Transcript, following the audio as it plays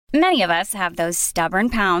Many of us have those stubborn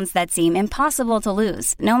pounds that seem impossible to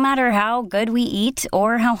lose, no matter how good we eat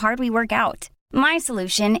or how hard we work out. My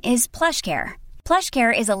solution is PlushCare.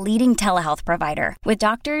 PlushCare is a leading telehealth provider with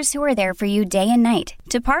doctors who are there for you day and night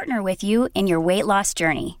to partner with you in your weight loss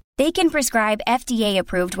journey. They can prescribe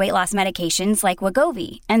FDA-approved weight loss medications like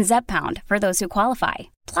Wegovy and Zepbound for those who qualify.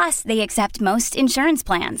 Plus, they accept most insurance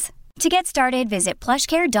plans. To get started, visit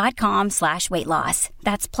plushcare.com/weightloss.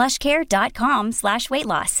 That's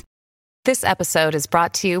plushcare.com/weightloss. This episode is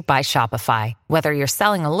brought to you by Shopify. Whether you're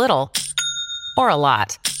selling a little or a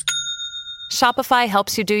lot, Shopify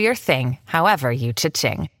helps you do your thing, however you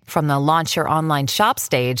cha-ching. From the launch your online shop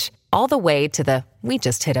stage, all the way to the we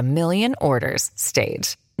just hit 1 million orders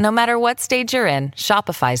stage. No matter what stage you're in,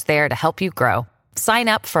 Shopify's there to help you grow. Sign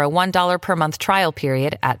up for a $1 per month trial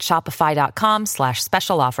period at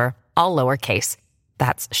shopify.com/special offer, all lowercase.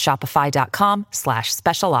 That's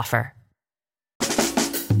shopify.com/special offer.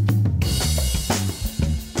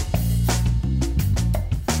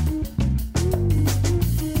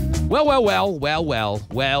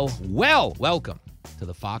 Welcome to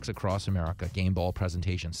the Fox Across America Game Ball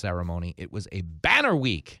presentation ceremony. It was a banner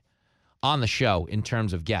week on the show in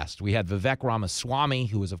terms of guests. We had Vivek Ramaswamy,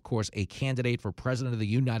 who is, of course, a candidate for president of the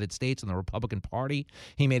United States in the Republican Party.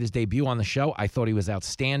 He made his debut on the show. I thought he was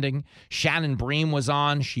outstanding. Shannon Bream was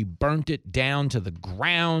on. She burnt it down to the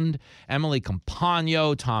ground. Emily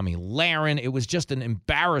Compagno, Tommy Lahren. It was just an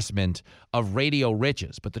embarrassment of radio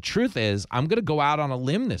riches. But the truth is, I'm going to go out on a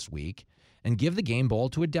limb this week and give the game ball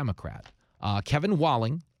to a Democrat. Kevin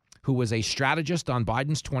Walling, who was a strategist on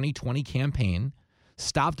Biden's 2020 campaign,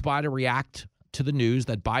 stopped by to react to the news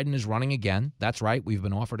that Biden is running again. That's right. We've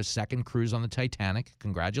been offered a second cruise on the Titanic.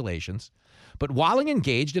 Congratulations. But Walling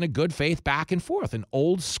engaged in a good faith back and forth, an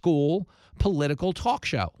old school political talk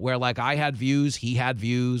show where, like, I had views, he had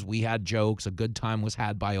views, we had jokes, a good time was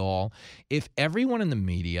had by all. If everyone in the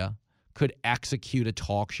media could execute a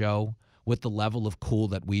talk show with the level of cool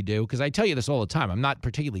that we do, because I tell you this all the time, I'm not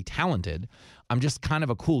particularly talented. I'm just kind of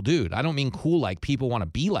a cool dude. I don't mean cool like people want to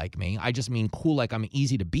be like me. I just mean cool like I'm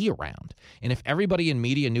easy to be around. And if everybody in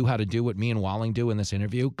media knew how to do what me and Walling do in this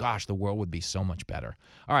interview, gosh, the world would be so much better.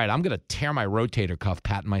 All right, I'm going to tear my rotator cuff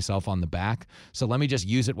patting myself on the back. So let me just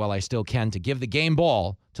use it while I still can to give the game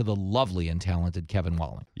ball to the lovely and talented Kevin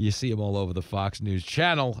Walling. You see him all over the Fox News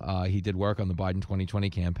channel. He did work on the Biden 2020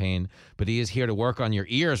 campaign, but he is here to work on your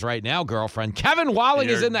ears right now, girlfriend. Kevin Walling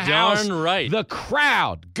is in the house. Darn right. The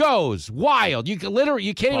crowd goes wild. You can literally,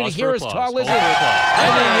 you can't even hear us talk. Listen. Whoa.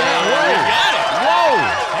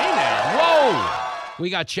 Hey now. Whoa.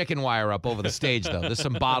 We got chicken wire up over the stage, though. There's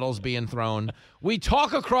some bottles being thrown. We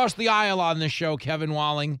talk across the aisle on this show, Kevin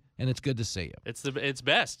Walling, and it's good to see you. It's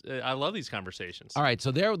best. I love these conversations. All right,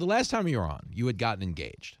 so the last time you were on, you had gotten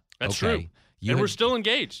engaged. That's true. We're still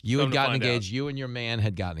engaged. You had gotten engaged. You and your man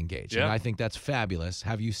had gotten engaged. Yeah. And I think that's fabulous.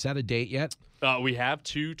 Have you set a date yet? We have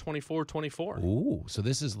 2/24/24. Ooh, so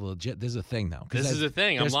this is legit. This is a thing now. This is a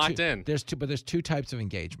thing. I'm locked in. There's two types of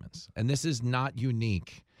engagements, and this is not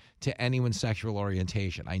unique to anyone's sexual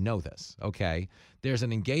orientation. I know this, okay? There's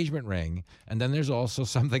an engagement ring, and then there's also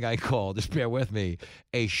something I call, just bear with me,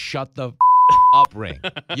 a shut the up ring.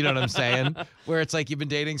 You know what I'm saying? Where it's like you've been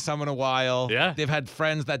dating someone a while. Yeah. They've had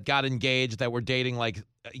friends that got engaged that were dating like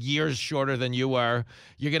years shorter than you were.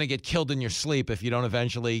 You're going to get killed in your sleep if you don't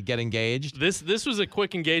eventually get engaged. This was a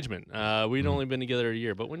quick engagement. We'd only been together a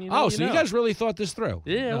year, but when you know, you guys really thought this through.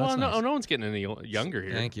 Yeah, no, well, nice. no one's getting any younger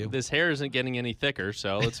here. Thank you. This hair isn't getting any thicker,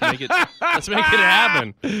 so let's make it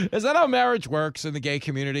happen. Is that how marriage works in the gay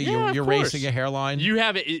community? Yeah, you're of course. racing a hairline? You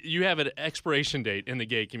have an expiration date in the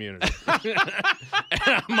gay community.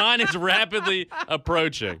 And mine is rapidly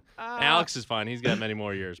approaching. Alex is fine. He's got many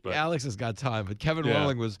more years. But Alex has got time. But Kevin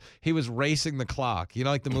Walling was racing the clock. You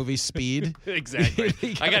know, like the movie Speed? Exactly.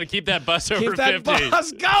 I got to keep that bus over 50. Keep that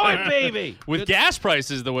bus going, baby. With gas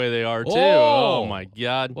prices the way they are, too. Oh. Oh, my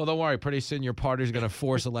God. Well, don't worry. Pretty soon your party's going to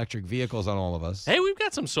force electric vehicles on all of us. Hey, we've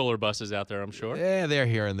got some solar buses out there, I'm sure. Yeah, they're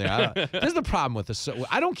here and there. This is the problem with this.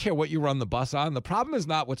 I don't care what you run the bus on. The problem is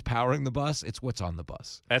not what's powering the bus. It's what's on the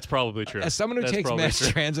bus. That's probably true. As someone who takes mass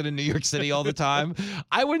transit in New York City all the time,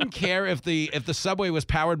 I wouldn't care if the subway was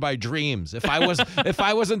powered by Dreams. If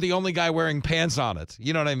I wasn't the only guy wearing pants on it.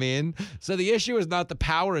 You know what I mean? So the issue is not the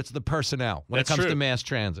power, it's the personnel when it comes to mass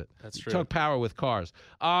transit. That's true. Took power with cars.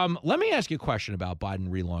 Let me ask you a question about Biden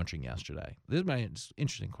relaunching yesterday. This is my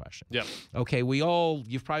interesting question. Yeah. Okay,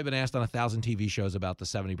 you've probably been asked on 1,000 TV shows about the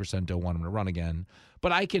 70% don't want him to run again,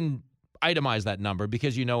 but I can itemize that number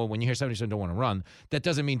because when you hear 70% don't want to run, that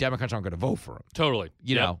doesn't mean Democrats aren't going to vote for him. Totally.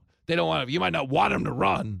 You know, they don't want him. You might not want him to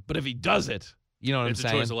run, but if he does it, You know what I'm It's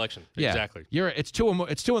saying? a choice election. Yeah. Exactly. It's 2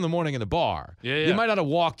 in the morning in the bar. Yeah. You might not have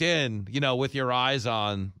walked in, with your eyes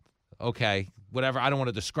on, okay, whatever. I don't want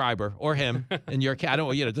to describe her or him in your cat.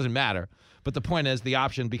 It doesn't matter. But the point is the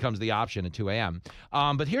option becomes the option at 2 a.m.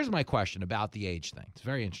 But here's my question about the age thing. It's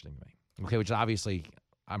very interesting to me. Okay, which is obviously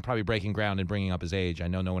I'm probably breaking ground and bringing up his age. I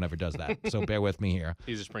know no one ever does that, so bear with me here.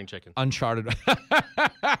 He's a spring chicken. Uncharted.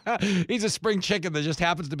 He's a spring chicken that just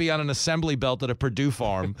happens to be on an assembly belt at a Purdue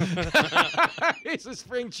farm. He's a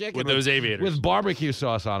spring chicken with those aviators. With barbecue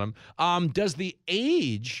sauce on him. Does the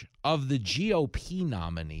age of the GOP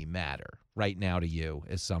nominee matter right now to you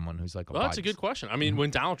as someone who's like Well, that's a good question. I mean,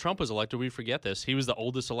 when Donald Trump was elected, we forget this. He was the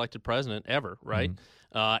oldest elected president ever, right?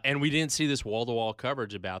 And we didn't see this wall-to-wall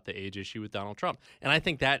coverage about the age issue with Donald Trump. And I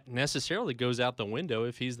think that necessarily goes out the window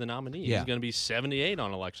if he's the nominee. Yeah. He's going to be 78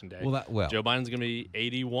 on Election Day. Well, Joe Biden's going to be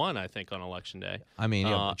 81, I think, on Election Day. I mean,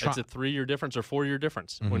 it's a 3-year difference or 4-year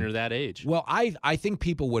difference when you're that age. Well, I think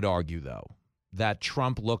people would argue, though, that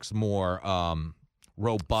Trump looks more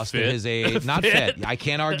robust fit. at his age. Not fit. I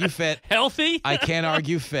can't argue fit. Healthy? I can't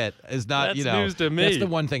argue fit. Is not, That's news to me. That's the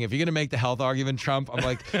one thing. If you're going to make the health argument, Trump, I'm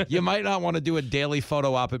like, you might not want to do a daily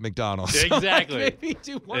photo op at McDonald's. Exactly. Maybe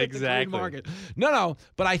do one at the Green Market. No,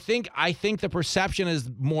 but I think the perception is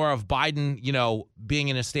more of Biden, being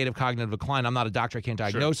in a state of cognitive decline. I'm not a doctor. I can't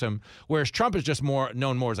diagnose him. Whereas Trump is just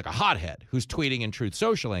known more as like a hothead who's tweeting and truth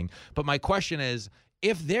socialing. But my question is,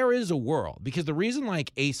 if there is a world, because the reason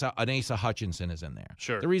like Asa Hutchinson is in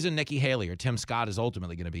there, the reason Nikki Haley or Tim Scott is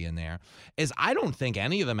ultimately going to be in there, is I don't think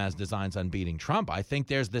any of them has designs on beating Trump. I think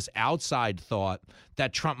there's this outside thought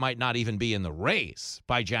that Trump might not even be in the race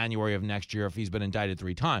by January of next year if he's been indicted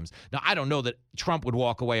 3 times. Now, I don't know that Trump would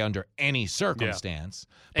walk away under any circumstance.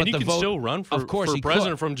 Yeah. But and he can still run for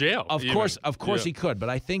president from jail. Of course he could. But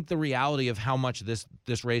I think the reality of how much this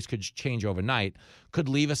race could change overnight could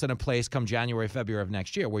leave us in a place come January, February of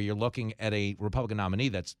next year where you're looking at a Republican nominee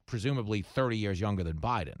that's presumably 30 years younger than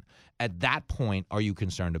Biden. At that point, are you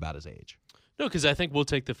concerned about his age? No, because I think we'll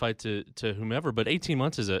take the fight to whomever. But 18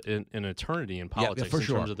 months is an eternity in politics in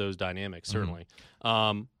terms of those dynamics, certainly.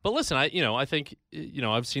 But listen, I think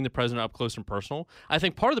I've seen the president up close and personal. I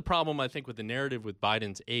think part of the problem with the narrative with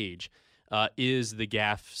Biden's age is the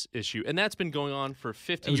gaffes issue. And that's been going on for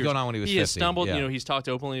 50 years. It was going on when he was 50. He has stumbled. Yeah. He's talked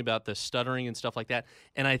openly about the stuttering and stuff like that.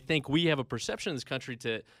 And I think we have a perception in this country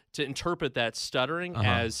to interpret that stuttering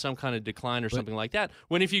as some kind of decline or something like that.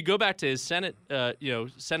 When if you go back to his Senate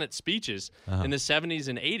speeches in the 70s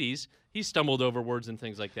and 80s, he stumbled over words and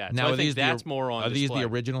things like that. Now, so I think that's more on display. Are these the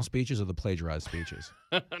original speeches or the plagiarized speeches?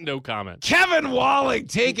 No comment. Kevin Walling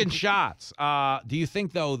taking shots. Do you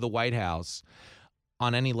think, though, the White House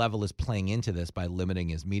on any level is playing into this by limiting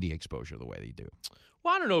his media exposure the way they do?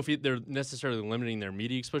 Well, I don't know if they're necessarily limiting their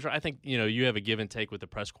media exposure. I think, you have a give and take with the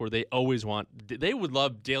press corps. They would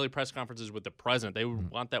love daily press conferences with the president. They would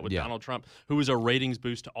want that with Donald Trump, who was a ratings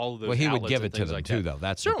boost to all of those outlets. Well, he would give it to them, like too, that. though.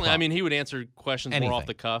 That's certainly. I mean, he would answer questions more off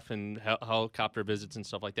the cuff and helicopter visits and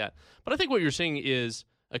stuff like that. But I think what you're seeing is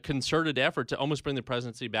a concerted effort to almost bring the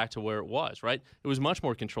presidency back to where it was, right? It was much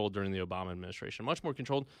more controlled during the Obama administration, much more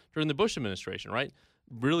controlled during the Bush administration, right?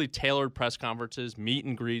 Really tailored press conferences, meet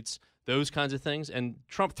and greets, those kinds of things. And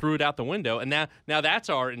Trump threw it out the window. And now that's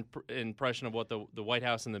our impression of what the White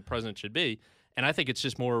House and the president should be. And I think it's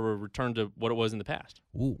just more of a return to what it was in the past.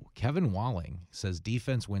 Ooh, Kevin Walling says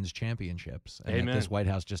defense wins championships. And that this White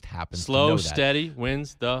House just happens to know Slow, that. steady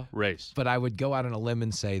wins the race. But I would go out on a limb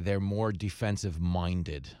and say they're more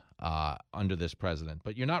defensive-minded under this president.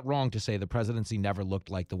 But you're not wrong to say the presidency never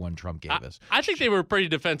looked like the one Trump gave us. I think they were pretty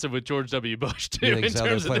defensive with George W. Bush, too, in so?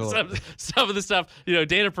 terms of some of the stuff.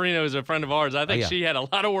 Dana Perino is a friend of ours. I think she had a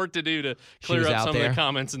lot of work to do to clear up some of the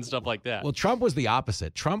comments and stuff like that. Well, Trump was the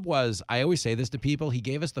opposite. Trump was, I always say this to people, he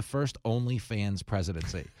gave us the first OnlyFans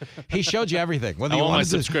presidency. He showed you everything. Whether you want my wanted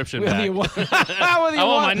subscription back. I want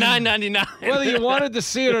my $9.99. Whether you wanted to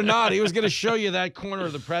see it or not, he was going to show you that corner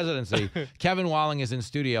of the presidency. Kevin Walling is in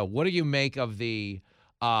studio. What do you make of the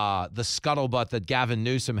scuttlebutt that Gavin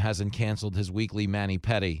Newsom hasn't canceled his weekly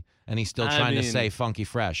mani-pedi, and he's still trying to say funky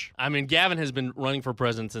fresh? I mean, Gavin has been running for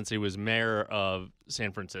president since he was mayor of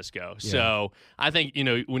San Francisco. Yeah. So I think,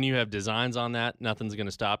 when you have designs on that, nothing's going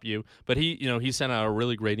to stop you. But he sent out a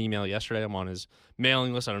really great email yesterday. I'm on his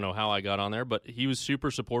mailing list. I don't know how I got on there, but he was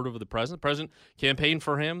super supportive of the president. The president campaigned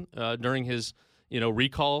for him during his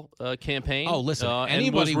recall campaign. Oh, listen,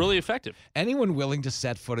 and was really effective. Anyone willing to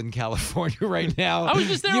set foot in California right now? I was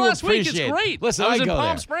just there last week. It's great. Listen, I was in go Palm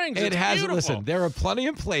there. Springs. It's beautiful. Listen, there are plenty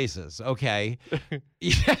of places, okay?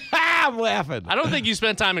 I'm laughing. I don't think you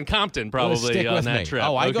spent time in Compton probably stick on with that me. trip.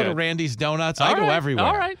 Oh, I go to Randy's Donuts. All I go right, everywhere.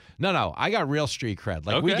 all right. No, I got real street cred.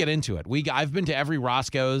 Like we get into it. I've been to every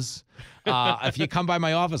Roscoe's. If you come by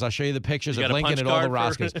my office, I'll show you the pictures of Lincoln at all the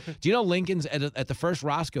Roscoe's. Do you know Lincoln's at the first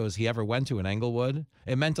Roscoe's he ever went to in Englewood?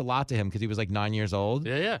 It meant a lot to him because he was like 9 years old.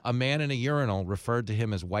 Yeah. A man in a urinal referred to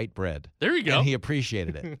him as white bread. There you go. And he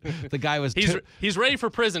appreciated it. The guy was. He's ready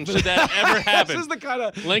for prison. Should that ever happen? This is the kind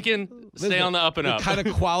of Lincoln, stay on the up and up. The kind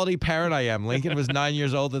of quality parent I am. Lincoln was 9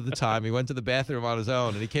 years old at the time. He went to the bathroom on his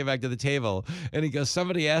own, and he came back to the table, and he goes,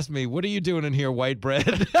 "Somebody asked me, what are you doing in here, white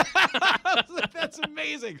bread?" I was like, that's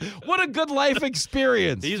amazing. What a good life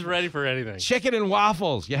experience. He's ready for anything. Chicken and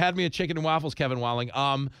waffles. You had me at chicken and waffles, Kevin Walling.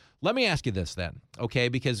 Let me ask you this then, okay?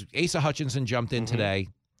 Because Asa Hutchinson jumped in today.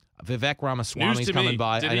 Vivek Ramaswamy's coming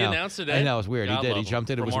by. Did he announce today? I know, it's weird. God he did. He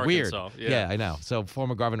jumped in. It was weird. Yeah, I know. So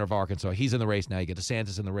former governor of Arkansas, he's in the race now. You get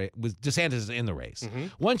DeSantis in the race. DeSantis is in the race.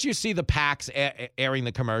 Once you see the PACs airing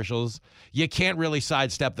the commercials, you can't really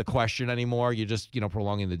sidestep the question anymore. You're just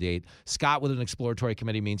prolonging the date. Scott with an exploratory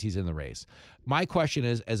committee means he's in the race. My question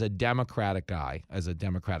is, as a Democratic guy, as a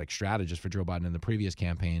Democratic strategist for Joe Biden in the previous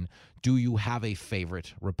campaign, do you have a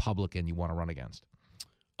favorite Republican you want to run against?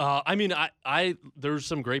 There's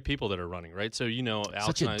some great people that are running, right? So, Alex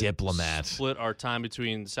such a and I diplomat. Split our time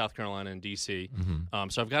between South Carolina and D.C.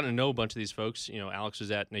 So I've gotten to know a bunch of these folks. Alex was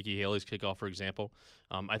at Nikki Haley's kickoff, for example.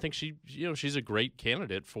 I think she's a great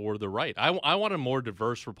candidate for the right. I want a more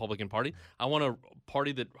diverse Republican Party. I want a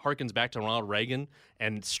party that harkens back to Ronald Reagan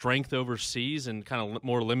and strength overseas and kind of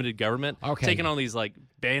more limited government. Okay. Taking on these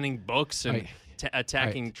banning books and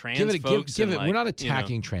attacking trans folks. We're not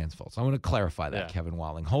attacking trans folks. I want to clarify that, Kevin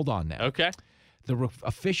Walling. Hold on now. Okay. The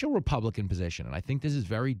official Republican position, and I think this is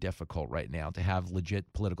very difficult right now to have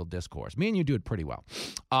legit political discourse. Me and you do it pretty well.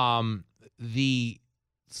 The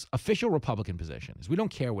official Republican position is we don't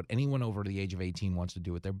care what anyone over the age of 18 wants to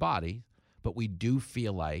do with their body, but we do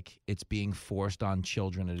feel like it's being forced on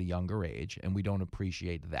children at a younger age, and we don't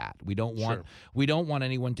appreciate that. We don't want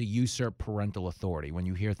anyone to usurp parental authority. When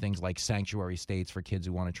you hear things like sanctuary states for kids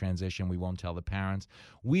who want to transition, we won't tell the parents.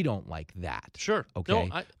 We don't like that. Sure. Okay.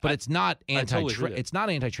 No, but it's not totally it's not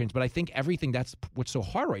anti-trans, but I think everything that's what's so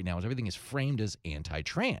hard right now is everything is framed as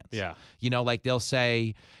anti-trans. Yeah. Like they'll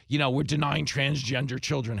say, we're denying transgender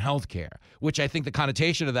children health care, which I think the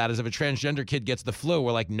connotation of that is if a transgender kid gets the flu,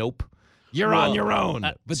 we're like, nope. You're on your own.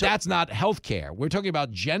 But that's not health care. We're talking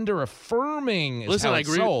about gender affirming is how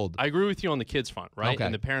it's sold. I agree with you on the kids front, right? Okay.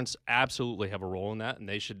 And the parents absolutely have a role in that, and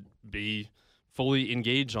they should be fully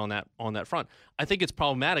engaged on that front. I think it's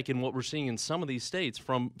problematic in what we're seeing in some of these states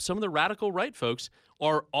from some of the radical right folks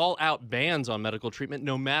are all-out bans on medical treatment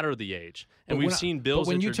no matter the age. And we've seen bills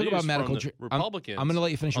introduced from the Republicans I'm going to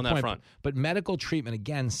let you finish your point. Front. But medical treatment,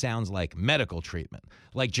 again, sounds like medical treatment.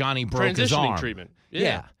 Like Johnny broke his arm. Transitioning treatment.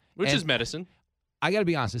 Yeah. Which is medicine. I got to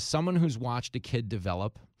be honest, as someone who's watched a kid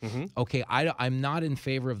develop, okay, I'm not in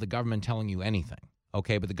favor of the government telling you anything,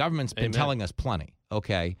 okay? But the government's been telling us plenty,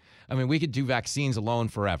 okay? I mean, we could do vaccines alone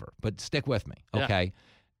forever, but stick with me, okay?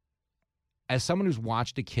 Yeah. As someone who's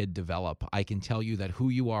watched a kid develop, I can tell you that who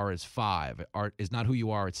you are as 5 is not who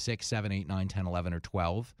you are at 6, 7, 8, 9, 10, 11, or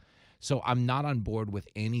 12. So I'm not on board with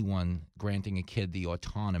anyone granting a kid the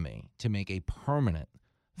autonomy to make a permanent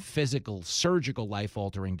physical, surgical,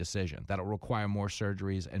 life-altering decision that'll require more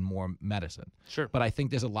surgeries and more medicine. Sure. But I think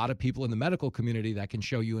there's a lot of people in the medical community that can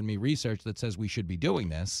show you and me research that says we should be doing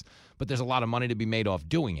this, but there's a lot of money to be made off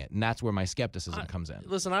doing it, and that's where my skepticism comes in.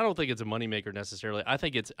 Listen, I don't think it's a moneymaker necessarily. I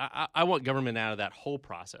think I want government out of that whole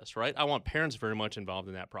process, right? I want parents very much involved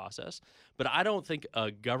in that process, but I don't think a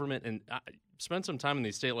government, and spend some time in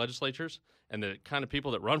these state legislatures and the kind of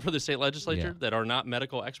people that run for the state legislature that are not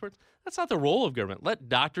medical experts, that's not the role of government. Let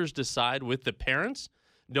doctors decide with the parents.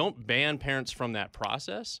 Don't ban parents from that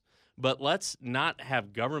process, but let's not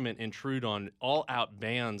have government intrude on all-out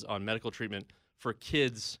bans on medical treatment for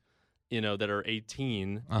kids, that are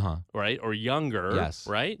 18, right, or younger,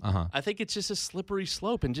 right? I think it's just a slippery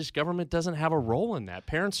slope, and just government doesn't have a role in that.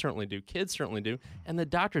 Parents certainly do, kids certainly do, and the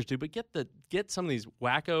doctors do. But get some of these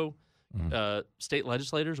wacko state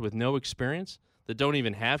legislators with no experience that don't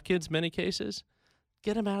even have kids in many cases,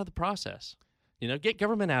 get them out of the process. Get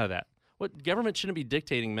government out of that. What government shouldn't be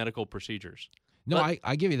dictating medical procedures. No,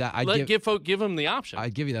 I give you that. Give them the option. I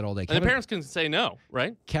give you that all day. And the parents can say no,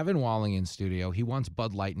 right? Kevin Walling in studio. He wants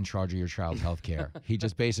Bud Light in charge of your child's health care. He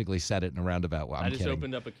just basically said it in a roundabout way. I just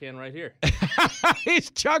opened up a can right here. He's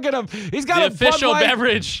chugging them. He's got the a official Bud Light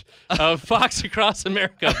beverage of Fox Across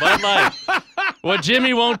America, Bud Light. What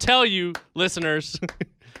Jimmy won't tell you, listeners,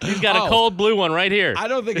 He's got a cold blue one right here. I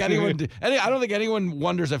don't think anyone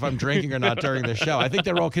wonders if I'm drinking or not during the show. I think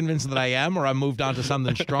they're all convinced that I am, or I moved on to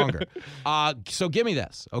something stronger. So give me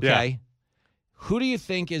this, okay? Yeah. Who do you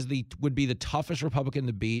think would be the toughest Republican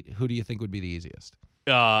to beat? Who do you think would be the easiest?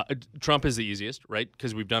 Trump is the easiest, right?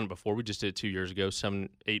 Because we've done it before. We just did it 2 years ago.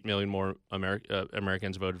 8 million more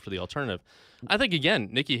Americans voted for the alternative. I think, again,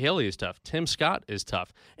 Nikki Haley is tough. Tim Scott is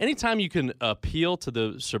tough. Anytime you can appeal to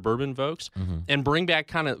the suburban folks and bring back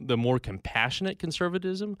kind of the more compassionate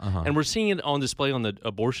conservatism, and we're seeing it on display on the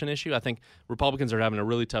abortion issue, I think Republicans are having a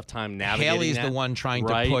really tough time navigating Haley's that the one trying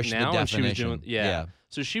right to push now, the definition. Yeah.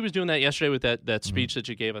 So she was doing that yesterday with that speech that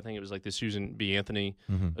you gave. I think it was like the Susan B. Anthony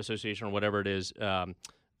Association or whatever it is.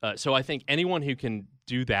 So I think anyone who can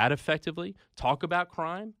do that effectively, talk about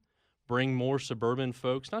crime, bring more suburban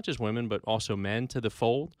folks, not just women, but also men to the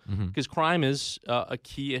fold, because crime is a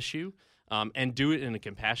key issue, and do it in a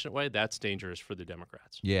compassionate way, that's dangerous for the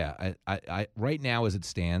Democrats. Yeah. I right now as it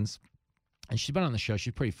stands, and she's been on the show.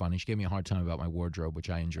 She's pretty funny. She gave me a hard time about my wardrobe, which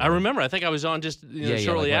I enjoyed. I remember. I think I was on just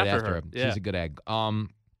shortly like after her. She's a good egg.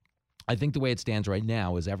 I think the way it stands right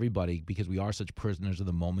now is everybody, because we are such prisoners of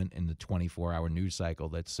the moment in the 24-hour news cycle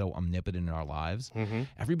that's so omnipotent in our lives,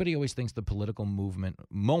 everybody always thinks the political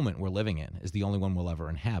moment we're living in is the only one we'll ever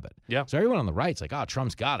inhabit. Yeah. So everyone on the right's like,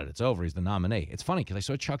 Trump's got it. It's over. He's the nominee. It's funny because I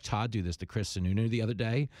saw Chuck Todd do this to Chris Sununu the other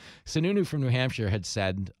day. Sununu from New Hampshire had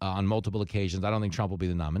said on multiple occasions, I don't think Trump will be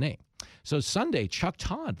the nominee. So Sunday, Chuck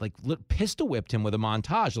Todd pistol whipped him with a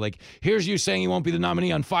montage. Like, here's you saying you won't be the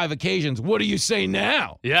nominee on 5 occasions. What do you say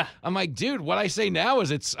now? Yeah. I'm like, dude, what I say now is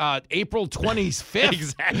it's April 25th.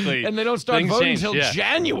 Exactly. And they don't start voting until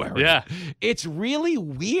January. Yeah. It's really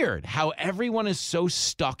weird how everyone is so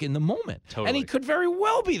stuck in the moment. Totally. And he could very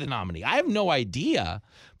well be the nominee. I have no idea.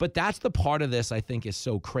 But that's the part of this I think is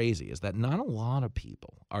so crazy, is that not a lot of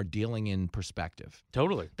people are dealing in perspective.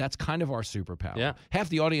 Totally. That's kind of our superpower. Yeah. Half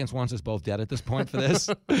the audience wants us both dead at this point for this.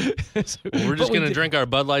 We're just going to drink our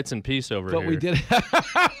Bud Lights in peace over here. But we did.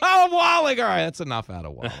 Oh, Walling. All right, that's enough out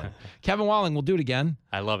of Walling. Kevin Walling, we'll do it again.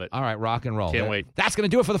 I love it. All right, rock and roll. Can't wait. That's going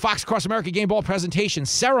to do it for the Fox Across America Game Ball presentation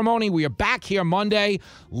ceremony. We are back here Monday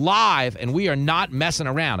live, and we are not messing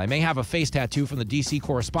around. I may have a face tattoo from the D.C.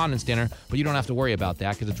 Correspondents' Dinner, but you don't have to worry about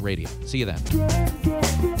that because it's radio. See you then.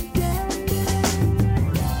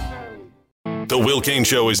 The Will Cain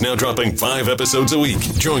Show is now dropping 5 episodes a week.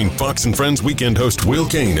 Join Fox & Friends weekend host Will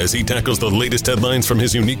Cain as he tackles the latest headlines from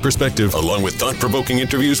his unique perspective, along with thought-provoking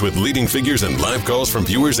interviews with leading figures and live calls from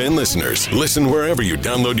viewers and listeners. Listen wherever you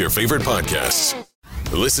download your favorite podcasts.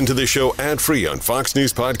 Listen to the show ad-free on Fox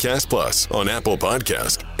News Podcast Plus, on Apple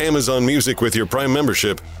Podcast, Amazon Music with your Prime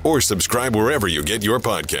membership, or subscribe wherever you get your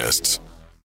podcasts.